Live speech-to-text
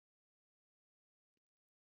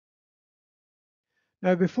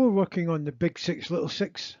Now, before working on the big six, little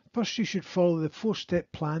six, first you should follow the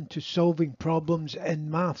four-step plan to solving problems in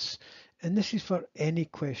maths, and this is for any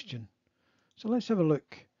question. So let's have a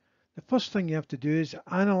look. The first thing you have to do is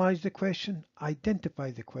analyze the question, identify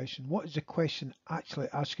the question. What is the question actually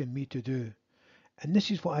asking me to do? And this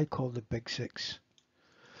is what I call the big six.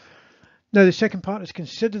 Now, the second part is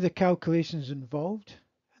consider the calculations involved,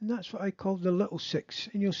 and that's what I call the little six,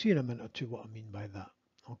 and you'll see in a minute or two what I mean by that.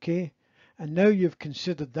 Okay, and now you've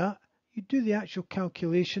considered that, you do the actual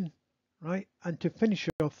calculation, right? And to finish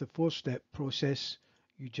off the four-step process,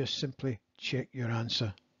 you just simply check your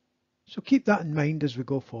answer. So keep that in mind as we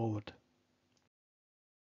go forward.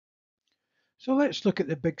 So let's look at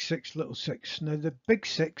the big six, little six. Now, the big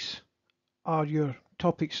six are your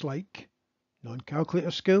topics like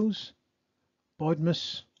non-calculator skills,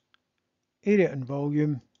 BODMAS, area and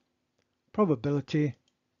volume, probability,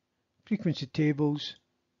 frequency tables,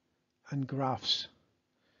 and graphs.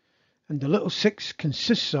 And the little six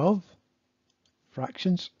consists of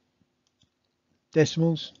fractions,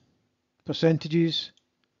 decimals, percentages,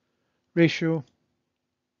 ratio,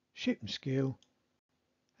 shape and scale,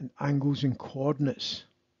 and angles and coordinates.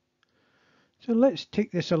 So let's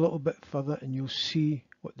take this a little bit further and you'll see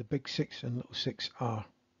what the big six and little six are.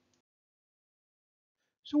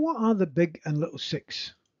 So what are the big and little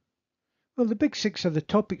six? Well, the big six are the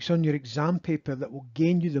topics on your exam paper that will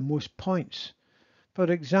gain you the most points. For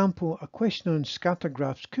example, a question on scatter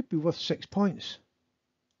graphs could be worth 6 points.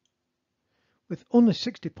 With only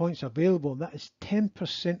 60 points available, that is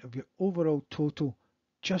 10% of your overall total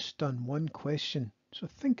just on one question. So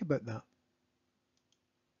think about that.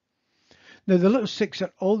 Now, the little six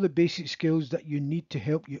are all the basic skills that you need to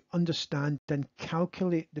help you understand and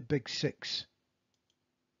calculate the big six.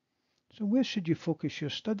 So where should you focus your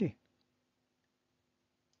study?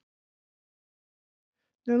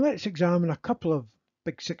 Now let's examine a couple of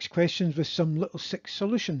big six questions with some little six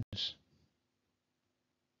solutions.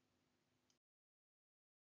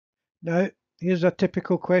 Now, here's a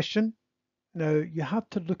typical question. Now, you have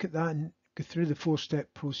to look at that and go through the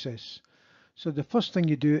four-step process. So the first thing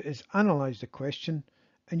you do is analyze the question,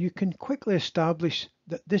 and you can quickly establish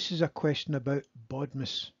that this is a question about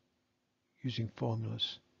BODMAS using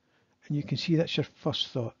formulas. And you can see that's your first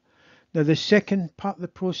thought. Now, the second part of the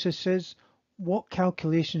process is, what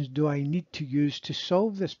calculations do I need to use to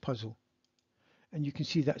solve this puzzle? And you can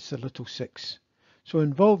see that's the little six. So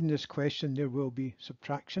involved in this question, there will be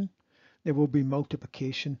subtraction, there will be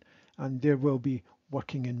multiplication, and there will be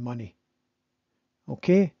working in money.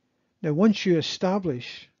 Okay, now once you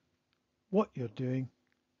establish what you're doing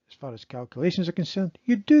as far as calculations are concerned,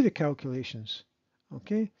 you do the calculations.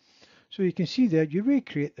 Okay, so you can see there you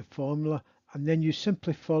recreate the formula and then you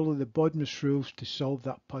simply follow the BODMAS rules to solve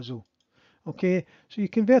that puzzle. Okay, so you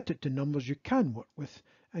convert it to numbers you can work with,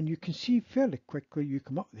 and you can see fairly quickly you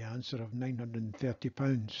come up with the answer of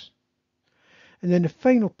 £930. And then the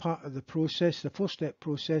final part of the process, the four-step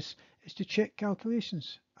process, is to check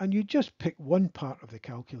calculations. And you just pick one part of the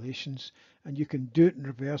calculations and you can do it in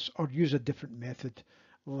reverse or use a different method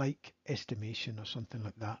like estimation or something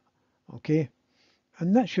like that. Okay,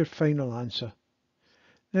 and that's your final answer.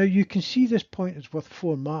 Now you can see this point is worth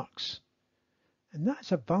 4 marks. And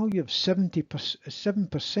that's a value of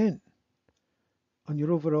 7% on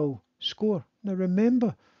your overall score. Now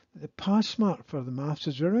remember that the pass mark for the maths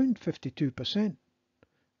is around 52%.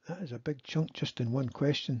 That is a big chunk just in one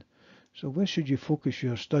question. So where should you focus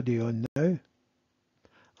your study on now?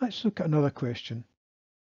 Let's look at another question.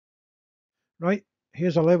 Right,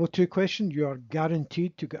 here's a level 2 question. You are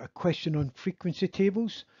guaranteed to get a question on frequency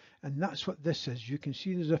tables. And that's what this is. You can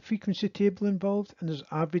see there's a frequency table involved and there's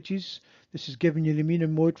averages. This is giving you the mean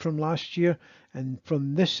and mode from last year. And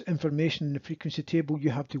from this information in the frequency table,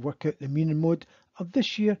 you have to work out the mean and mode of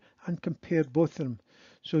this year and compare both of them.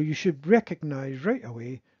 So you should recognize right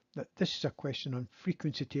away that this is a question on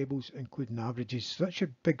frequency tables, including averages. So that's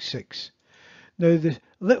your big six. Now the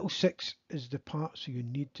little six is the part so you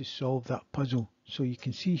need to solve that puzzle. So you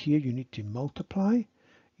can see here you need to multiply,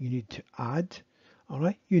 you need to add, all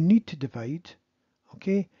right, you need to divide,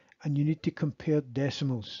 okay, and you need to compare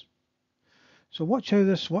decimals. So watch how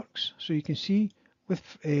this works. So you can see with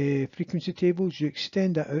frequency tables, you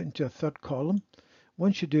extend that out into a third column.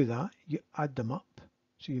 Once you do that, you add them up.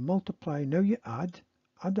 So you multiply, now you add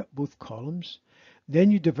up both columns.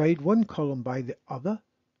 Then you divide one column by the other,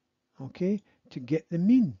 okay, to get the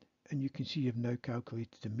mean. And you can see you've now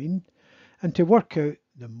calculated the mean. And to work out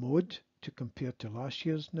the mode to compare to last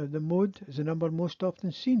year's, now the mode is the number most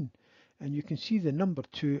often seen. And you can see the number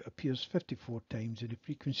 2 appears 54 times in the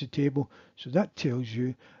frequency table. So that tells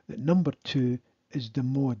you that number 2 is the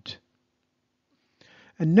mode.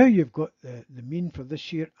 And now you've got the mean for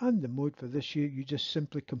this year and the mode for this year. You just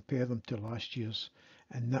simply compare them to last year's,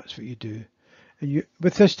 and that's what you do. And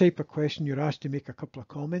with this type of question, you're asked to make a couple of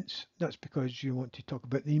comments. That's because you want to talk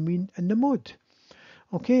about the mean and the mode.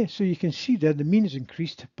 Okay, so you can see there the mean is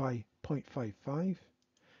increased by 0.55.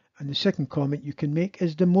 And the second comment you can make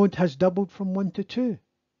is the mode has doubled from 1 to 2.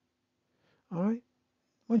 All right,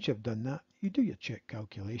 once you've done that, you do your check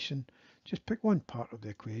calculation. Just pick one part of the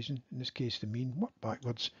equation, in this case the mean, work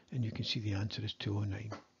backwards, and you can see the answer is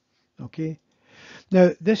 209. Okay,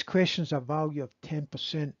 now this question is a value of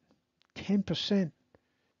 10%. 10%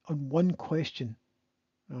 on one question.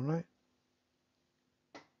 All right.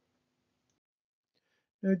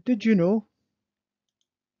 Now, did you know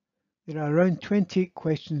there are around 28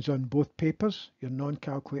 questions on both papers, your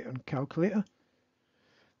non-calculator and calculator?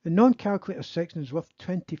 The non-calculator section is worth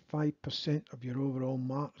 25% of your overall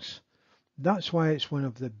marks. That's why it's one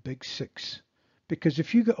of the big 6. Because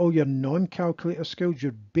if you get all your non-calculator skills,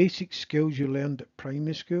 your basic skills you learned at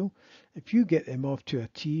primary school, if you get them off to a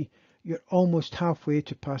T, you're almost halfway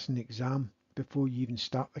to passing the exam before you even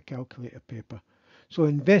start the calculator paper. So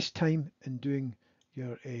invest time in doing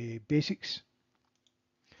your basics.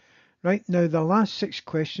 Right, now the last 6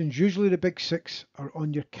 questions, usually the big 6, are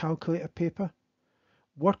on your calculator paper.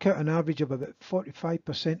 Work out an average of about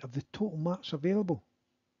 45% of the total marks available.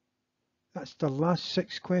 That's the last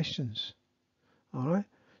 6 questions. All right,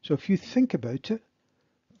 so if you think about it,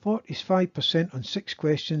 45% on 6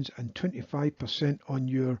 questions and 25% on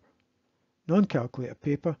your non-calculator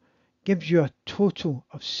paper gives you a total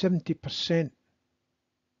of 70%.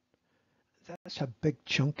 That's a big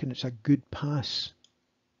chunk and it's a good pass.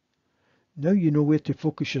 Now you know where to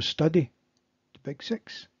focus your study, the big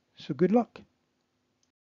 6. So good luck.